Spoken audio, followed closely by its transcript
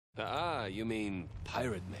Ah, you mean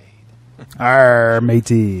pirate made. Arr,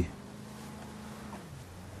 matey.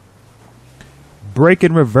 Break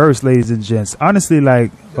in reverse, ladies and gents. Honestly,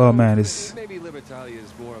 like, oh man, it's... Maybe Libertalia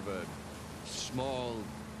is more of a small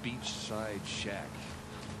beachside shack.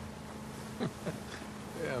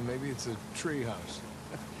 Yeah, maybe it's a treehouse.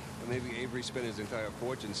 Maybe Avery spent his entire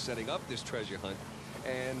fortune setting up this treasure hunt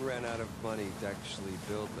and ran out of money to actually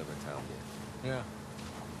build Libertalia. Yeah.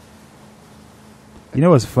 You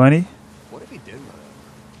know what's funny? What if he did run out?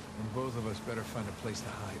 And both of us better find a place to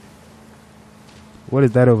hide. What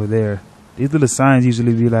is that over there? These little signs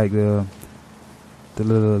usually be like the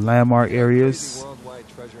little landmark areas. Crazy worldwide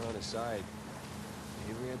treasure on his side.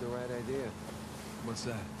 Avery had the right idea. What's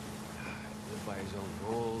that? Lived by his own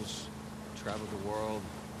rules, traveled the world,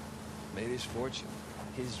 made his fortune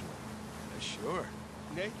his way. Sure.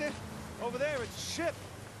 Nathan, over there, it's a ship.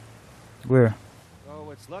 Where? Oh,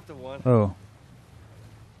 what's left of one. Oh.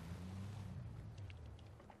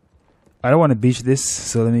 I don't want to beach this,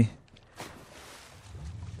 so let me...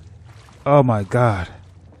 Oh my god.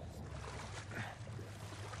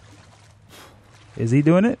 Is he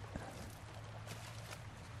doing it?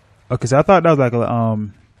 Okay, so I thought that was like a,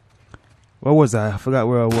 what was I? I forgot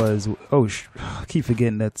where I was. Oh, I keep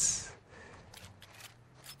forgetting that's...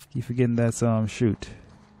 shoot.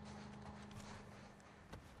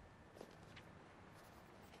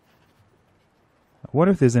 I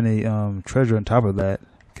wonder if there's any, treasure on top of that.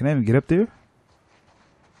 Can I even get up there?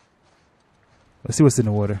 Let's see what's in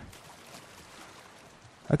the water.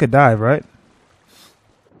 I could dive, right?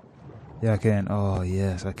 Yeah, I can. Oh,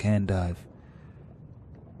 yes, I can dive.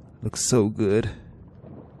 Looks so good.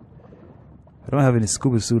 I don't have any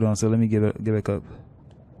scuba suit on, so let me get back up.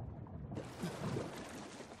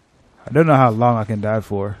 I don't know how long I can dive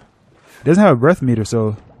for. It doesn't have a breath meter,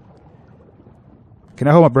 so... Can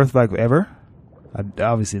I hold my breath like ever?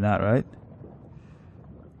 Obviously not, right?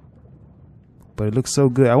 But it looks so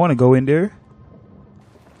good. I want to go in there.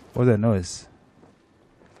 What's that noise?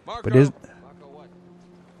 Marco. But there's... Marco, what?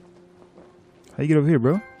 How you get over here,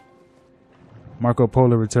 bro? Marco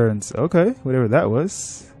Polo returns. Okay, whatever that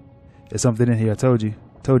was. There's something in here. I told you.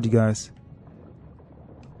 Told you guys.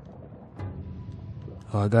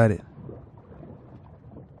 Oh, I got it.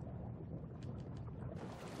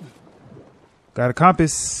 Got a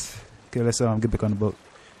compass. Okay, let's get back on the boat.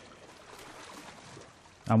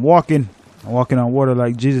 I'm walking on water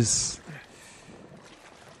like Jesus.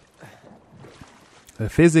 The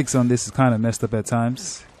physics on this is kind of messed up at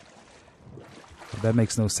times. That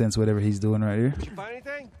makes no sense, whatever he's doing right here. Did you find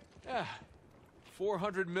anything? Yeah.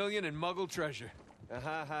 400 million in Muggle treasure.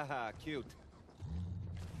 Ha ha ha, cute.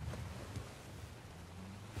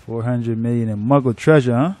 400 million in Muggle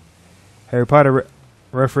treasure, huh? Harry Potter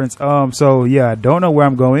reference. So yeah, I don't know where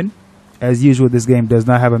I'm going. As usual, this game does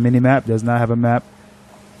not have a mini map, does not have a map.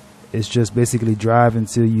 It's just basically drive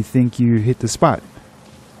until you think you hit the spot.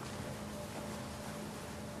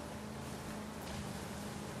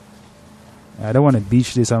 I don't want to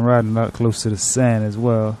beach this. I'm riding a lot close to the sand as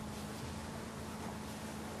well.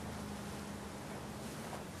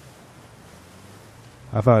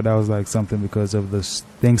 I thought that was like something because of the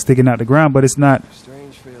thing sticking out the ground, but it's not.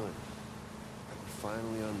 Strange feeling. We're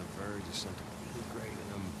finally on the verge of something really great,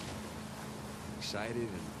 and I'm excited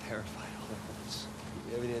and terrified all at once.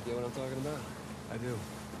 You have any idea what I'm talking about? I do.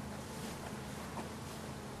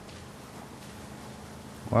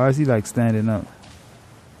 Why is he like standing up?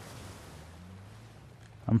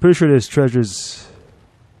 I'm pretty sure there's treasures.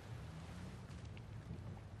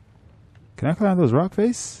 Can I climb those rock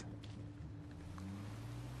face?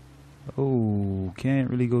 Oh, can't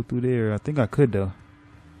really go through there. I think I could though.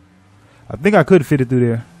 I think I could fit it through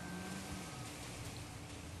there.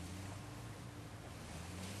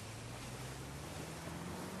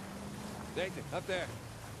 Nathan, up there.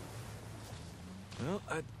 Well,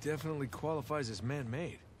 that definitely qualifies as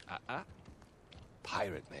man-made.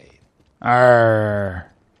 Pirate made. Arr.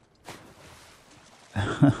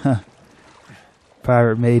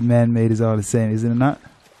 Pirate made, man made is all the same, isn't it not?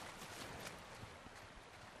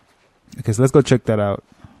 Okay, so let's go check that out.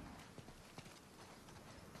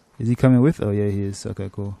 Is he coming with? Oh yeah, he is. Okay,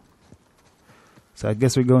 cool. So I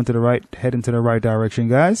guess we're going to the right, heading to the right direction,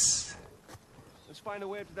 guys. Let's find a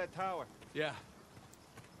way up to that tower. Yeah.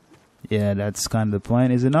 Yeah, that's kind of the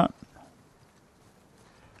plan, is it not?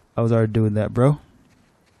 I was already doing that, bro.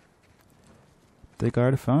 Think I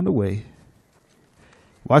already found a way.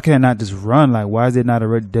 Why can I not just run? Like, why is there not a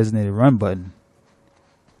red designated run button?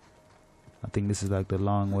 I think this is like the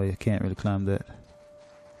long way. I can't really climb that.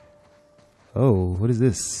 Oh, what is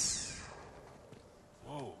this?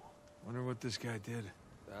 Whoa. Wonder what this guy did.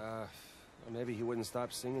 I Maybe he wouldn't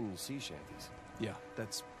stop singing sea shanties. Yeah,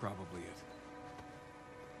 that's probably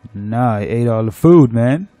it. Nah, he ate all the food,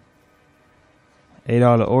 man. Ate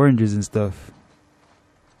all the oranges and stuff.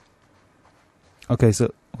 Okay,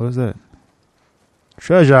 so what was that?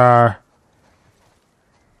 Treasure.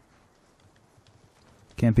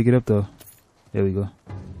 Can't pick it up though. There we go.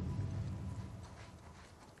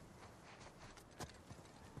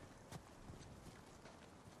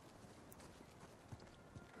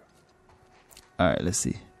 Alright, let's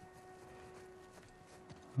see.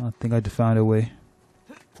 I think I just found a way.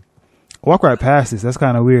 Walk right past this. That's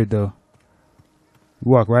kind of weird though.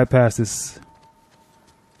 Walk right past this.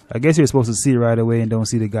 I guess you're supposed to see it right away and don't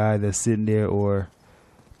see the guy that's sitting there, or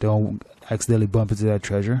don't accidentally bump into that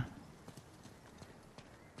treasure.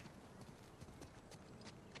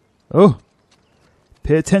 Oh,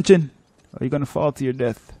 pay attention or you're gonna fall to your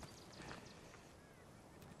death.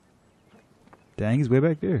 Dang, he's way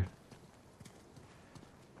back there.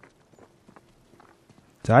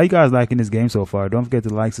 So how you guys liking this game so far? Don't forget to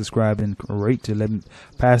like, subscribe, and rate to let me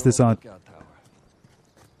pass this on. Lookout tower.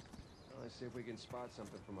 Let's see if we can spot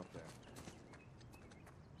something from up there.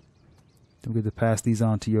 Don't forget to pass these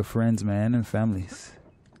on to your friends, man, and families.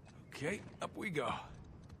 Okay, up we go.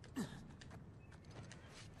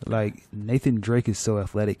 Like, Nathan Drake is so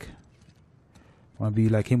athletic. I want to be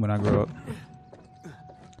like him when I grow up.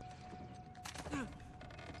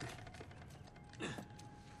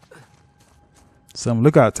 Some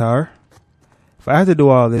lookout tower. If I had to do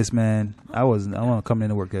all this, man, I want to come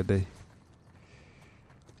into work that day.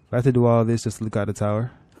 If I had to do all this just to look out the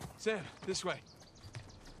tower. Sam, this way.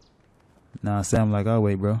 Nah, Sam like, I'll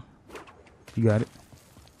wait, bro. You got it.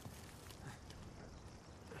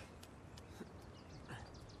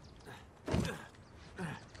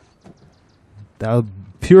 That was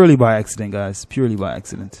purely by accident, guys. Purely by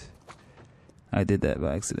accident. I did that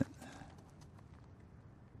by accident.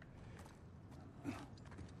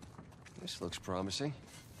 This looks promising.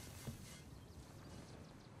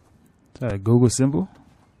 Is that a Google symbol?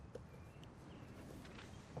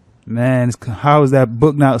 Man, how is that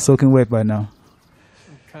book not soaking wet by now?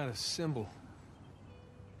 Some kind of symbol.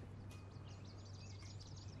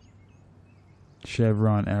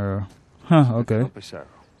 Chevron arrow. Huh, okay. Compass arrow.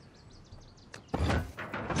 How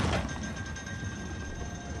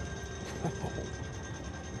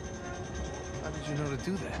did you know to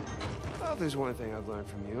do that? Well, there's one thing I've learned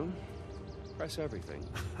from you. Press everything.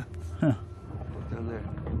 Huh. Look down there.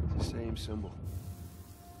 It's the same symbol.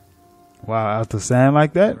 Wow, out the sand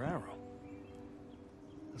like that? Your arrow.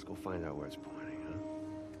 Let's go find out where it's pointing, huh?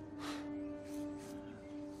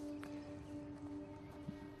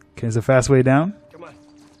 Okay, is a fast way down? Come on.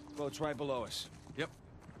 Boat's right below us. Yep.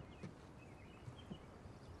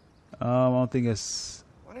 I don't think it's...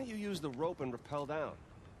 Why don't you use the rope and rappel down?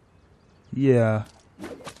 Yeah.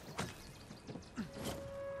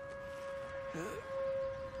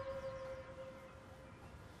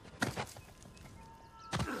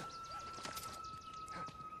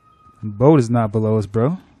 Boat is not below us,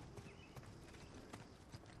 bro.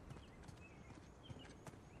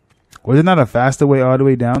 Was it not a faster way all the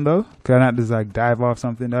way down, though? Could I not just, like, dive off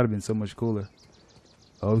something? That would have been so much cooler.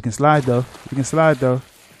 Oh, we can slide, though. We can slide, though.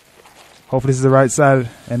 Hopefully this is the right side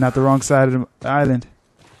and not the wrong side of the island.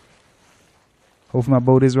 Hopefully my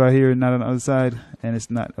boat is right here and not on the other side. And it's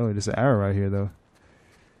not... Oh, there's an arrow right here, though.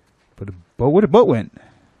 But the boat... Where the boat went?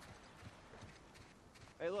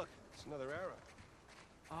 Hey, look. It's another arrow.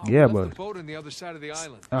 Oh, Yeah, left but... the boat on the other side of the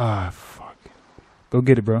island. Ah, fuck. Go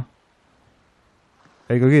get it, bro.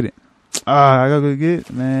 Hey, go get it. Ah, I gotta go get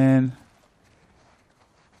it, man.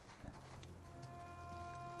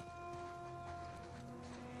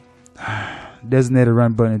 Designated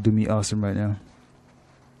run button would do me awesome right now.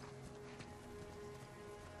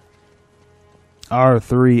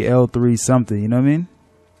 R3, L3, something, you know what I mean?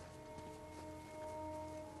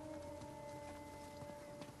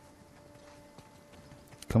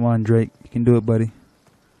 Come on, Drake. You can do it, buddy.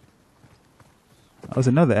 Oh, it's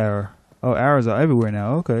another arrow. Oh, arrows are everywhere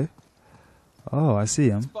now. Okay. Oh, I see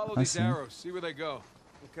them. Let's follow these arrows. See where they go.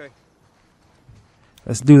 Okay.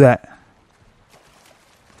 Let's do that.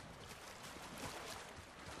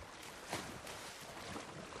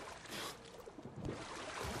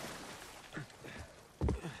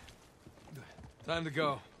 Time to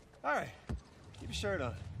go. All right. Keep your shirt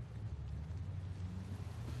on.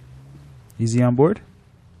 Easy on board?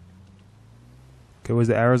 Okay, where's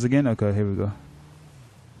the arrows again? Okay, here we go.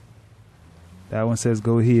 That one says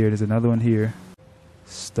go here. There's another one here.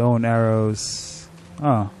 Stone arrows.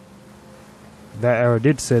 Oh. That arrow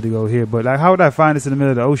did say to go here, but like, how would I find this in the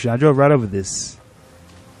middle of the ocean? I drove right over this.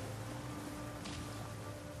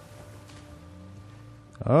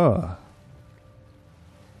 Oh.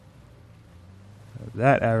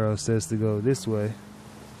 That arrow says to go this way.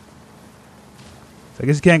 So I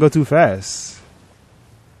guess you can't go too fast.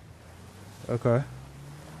 Okay.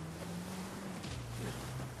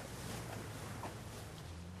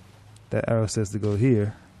 That arrow says to go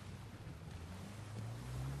here.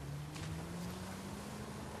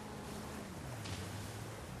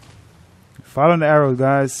 Follow the arrow,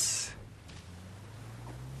 guys.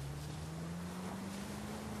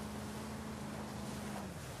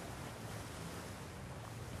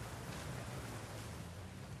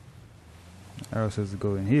 Arrow says to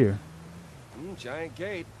go in here. Giant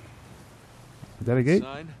gate. Is that a gate?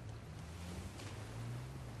 Sign.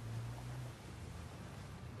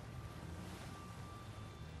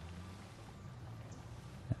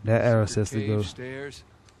 That arrow says to go. Stairs.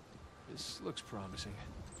 This looks promising.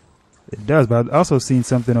 It does, but I've also seen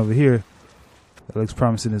something over here that looks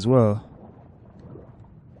promising as well.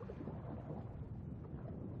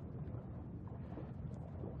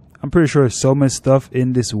 I'm pretty sure there's so much stuff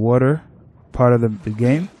in this water part of the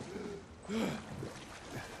game.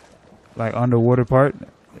 Like underwater part.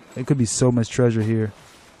 It could be so much treasure here.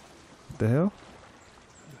 What the hell?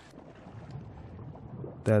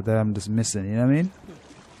 That I'm just missing, you know what I mean?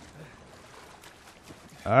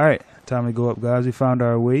 Alright, time to go up, guys. We found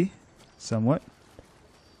our way. Somewhat.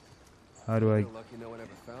 How do I... You're lucky no one ever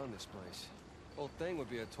found this place. Whole thing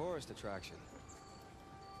would be a tourist attraction.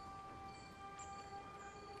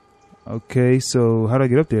 Okay, so how do I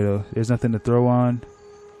get up there, though? There's nothing to throw on.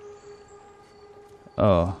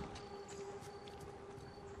 Oh.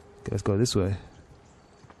 Okay, let's go this way.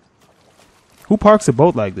 Who parks a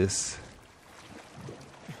boat like this?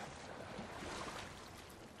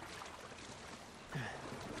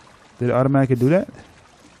 Did it automatically do that?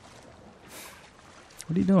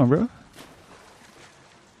 What are you doing, bro?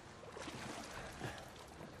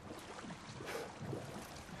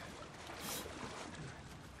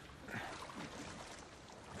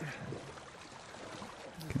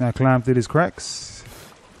 Can I climb through these cracks?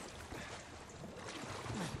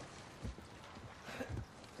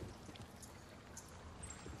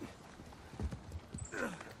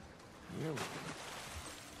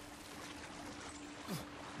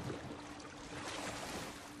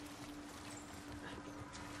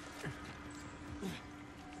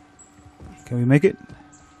 Can we make it?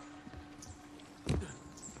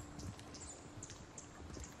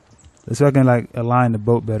 Let's see if I can like align the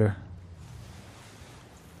boat better.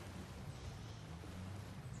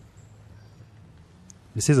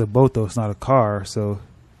 This is a boat though, it's not a car, so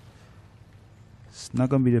it's not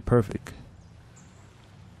gonna be the perfect.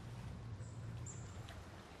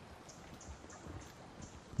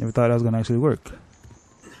 Never thought that was gonna actually work.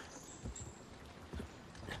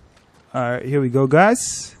 Alright, here we go,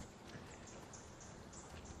 guys.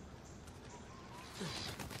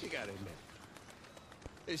 You gotta admit,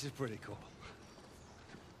 this is pretty cool.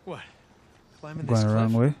 What? Climbing Going this the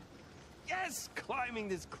wrong cliff? way. Yes, climbing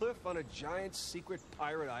this cliff on a giant secret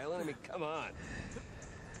pirate island. I mean, come on.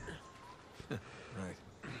 Right.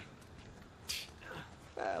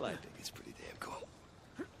 Well, I think it's pretty damn cool.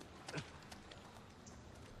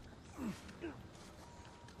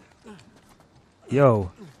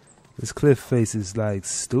 Yo, this cliff face is like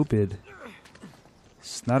stupid.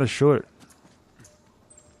 It's not a short.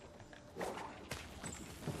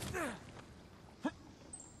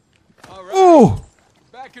 All right. Oh!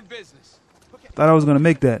 Back in business. Thought I was gonna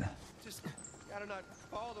make that. Just gotta not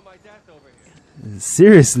fall to my death over here.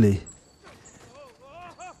 Seriously.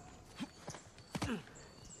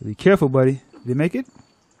 Be careful, buddy. Did he make it?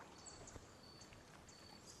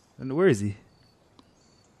 And where is he?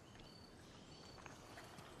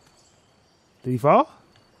 Did he fall?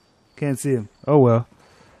 Can't see him. Oh well.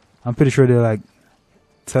 I'm pretty sure they'll like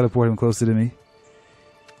teleport him closer to me.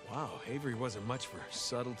 Wow, Avery wasn't much for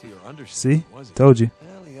subtlety or See? understanding, was he? Told you.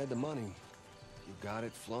 Well, he had the money. You got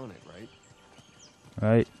it, flown it, right?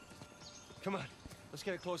 Right. Come on, let's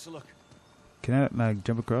get a closer look. Can I like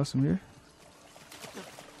jump across from here?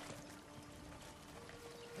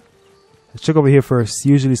 Let's check over here first.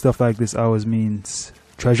 Usually stuff like this always means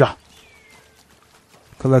treasure.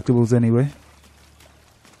 Collectibles anyway.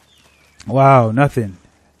 Wow, nothing.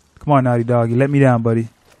 Come on, Naughty Dog. You let me down, buddy.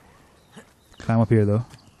 Climb up here, though.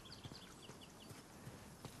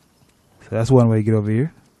 So that's one way to get over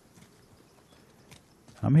here.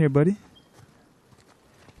 I'm here, buddy.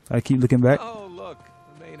 I keep looking back. Oh, look.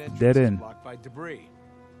 The main entrance Dead is end. blocked by debris.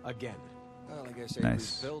 Again. Well, I guess Nice.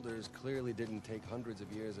 Avery's builders clearly didn't take hundreds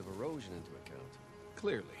of years of erosion into account.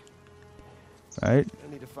 Clearly. Right.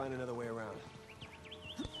 I need to find another way around.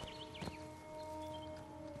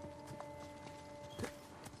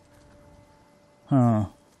 Huh.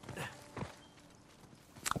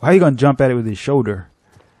 Why are you gonna jump at it with his shoulder?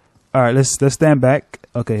 All right, let's stand back.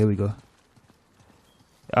 Okay, here we go.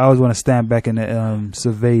 I always want to stand back and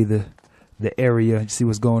survey the area, see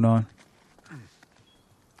what's going on,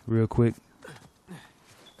 real quick.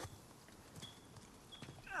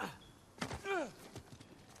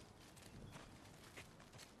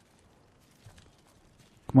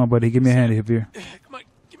 Come on, buddy, give me a hand up here. Come on,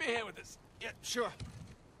 give me a hand with this. Yeah, sure.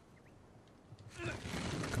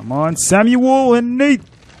 Come on, Samuel and Nate.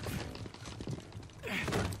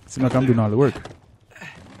 Seems like I'm doing all the work.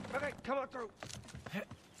 Okay, come on through.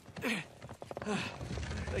 Thank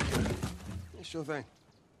you. Yeah, sure thing.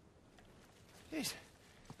 Jeez.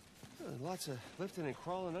 Lots of lifting and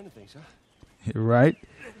crawling under things, huh? Right?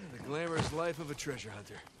 The glamorous life of a treasure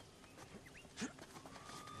hunter.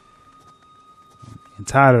 I'm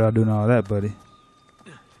tired of doing all that, buddy.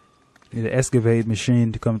 Need an excavate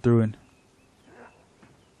machine to come through and.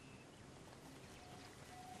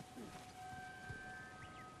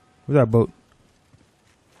 Where's our boat?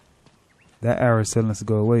 That arrow is telling us to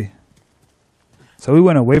go away. So we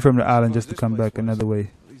went away from the island just to come back another way.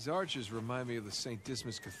 These arches remind me of the St.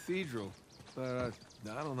 Dismas Cathedral, but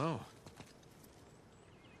I don't know.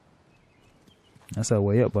 That's our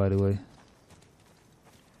way up, by the way.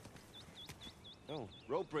 Oh,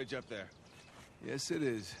 rope bridge up there. Yes, it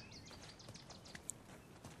is.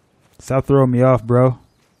 Stop throwing me off, bro.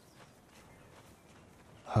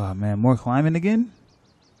 Oh, man, more climbing again?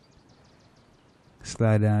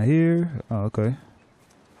 Slide down here. Oh, okay.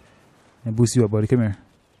 And boost you up, buddy. Come here.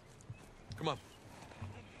 Come on.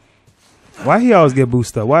 Why he always get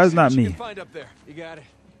boosted up? Why is not You me? can find up there. You got it.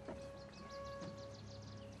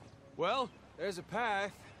 Well, There's a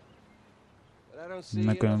path, but I don't see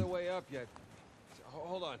Okay. another way up yet. So,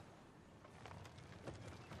 hold on.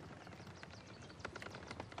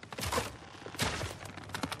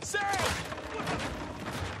 Sam!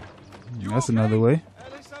 That's another way.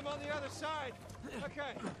 At least I'm on the other side.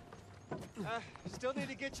 Okay. Still need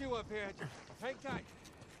to get you up here. Hang tight.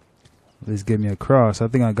 At least get me across. I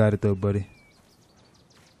think I got it though, buddy.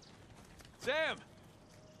 Sam!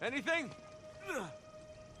 Anything?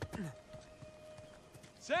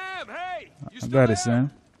 Sam, hey! You I still got there? it,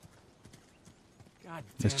 Sam. God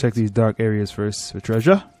Let's damn check it. these dark areas first. For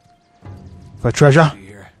treasure? For treasure?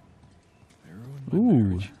 Here. I ruined my Ooh.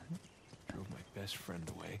 marriage. Drove my best friend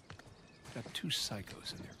away. Got 2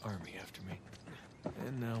 psychos in their army after me.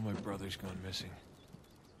 And now my brother's gone missing.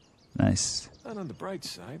 Nice. Not on the bright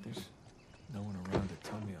side, there's no one around to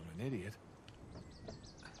tell me I'm an idiot.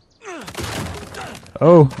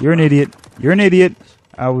 Oh, you're an idiot. You're an idiot.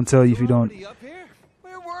 I won't tell you if you don't. Already up here?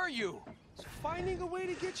 Where were you? It's finding a way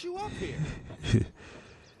to get you up here.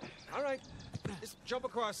 All right. Just jump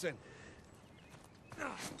across then.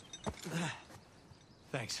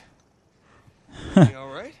 Thanks. You all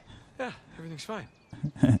right? Yeah, everything's fine.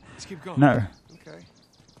 Let's keep going. No. Okay.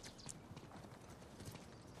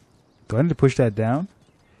 Do I need to push that down?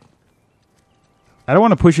 I don't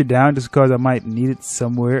want to push it down just because I might need it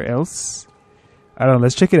somewhere else. I don't know.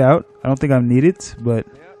 Let's check it out. I don't think I need it, but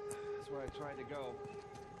Yeah, that's where I tried to go.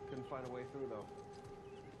 Couldn't find a way through though.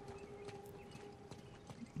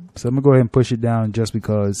 so I'm gonna go ahead and push it down just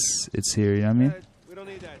because it's here. You know what I mean? We don't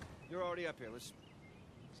need that. You're already up here. Let's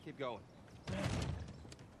keep going.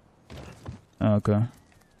 Oh, okay.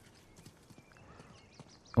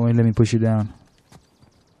 Only let me push it down.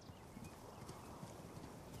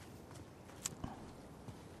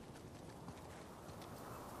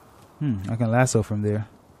 I can lasso from there.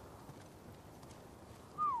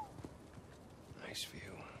 Nice view.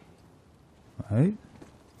 Right?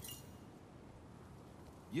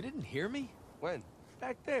 You didn't hear me? When?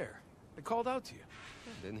 Back there. I called out to you.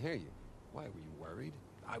 Didn't hear you. Why, were you worried?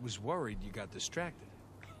 I was worried you got distracted.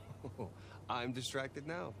 I'm distracted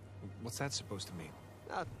now. What's that supposed to mean?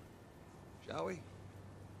 Nothing. Shall we?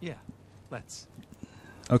 Yeah, let's.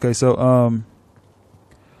 Okay, so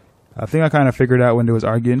I think I kind of figured out when they was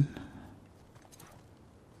arguing.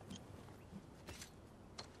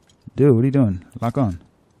 Dude, what are you doing? Lock on.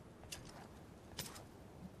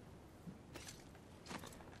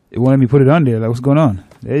 It won't let me put it on there. Like, what's going on?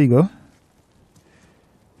 There you go.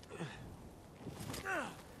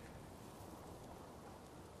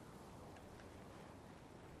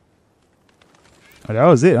 Oh, that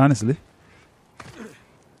was it, honestly.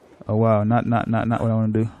 Oh wow, not what I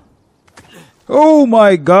want to do. Oh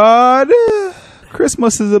my God,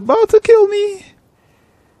 Christmas is about to kill me.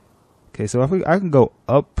 Okay, so I can go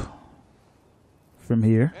up from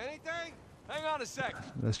here. Anything? Hang on a sec.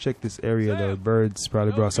 Let's check this area though. Sam. Birds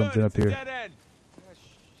probably No brought good. something up It's a here. dead end.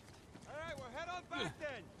 All right, we'll head on back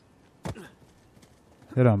then.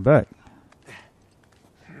 Head on back.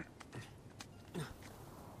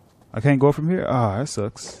 I can't go from here? Ah, that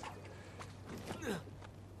sucks.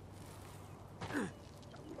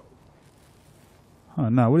 Oh,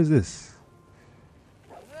 no. What is this?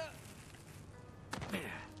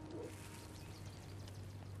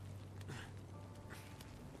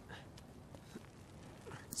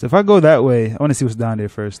 So if I go that way, I want to see what's down there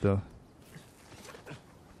first, though.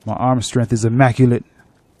 My arm strength is immaculate.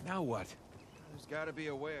 Now what? There's got to be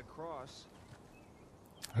a way across.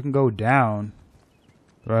 I can go down.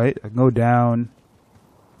 Right? I can go down.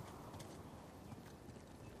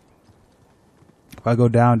 If I go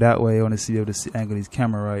down that way, I want to be able to see, angle these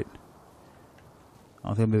camera right. I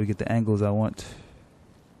don't think I'm able to get the angles I want.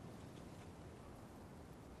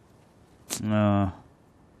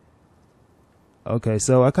 Okay,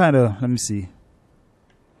 so I kind of, let me see.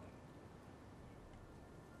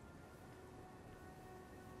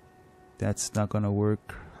 That's not going to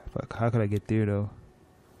work. How could I get there, though?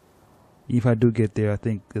 If I do get there, I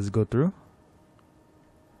think, does it go through?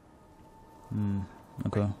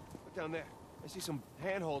 Okay. Look down there. I see some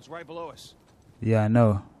handholds right below us. Yeah, I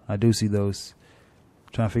know. I do see those.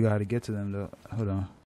 I'm trying to figure out how to get to them, though. Hold on.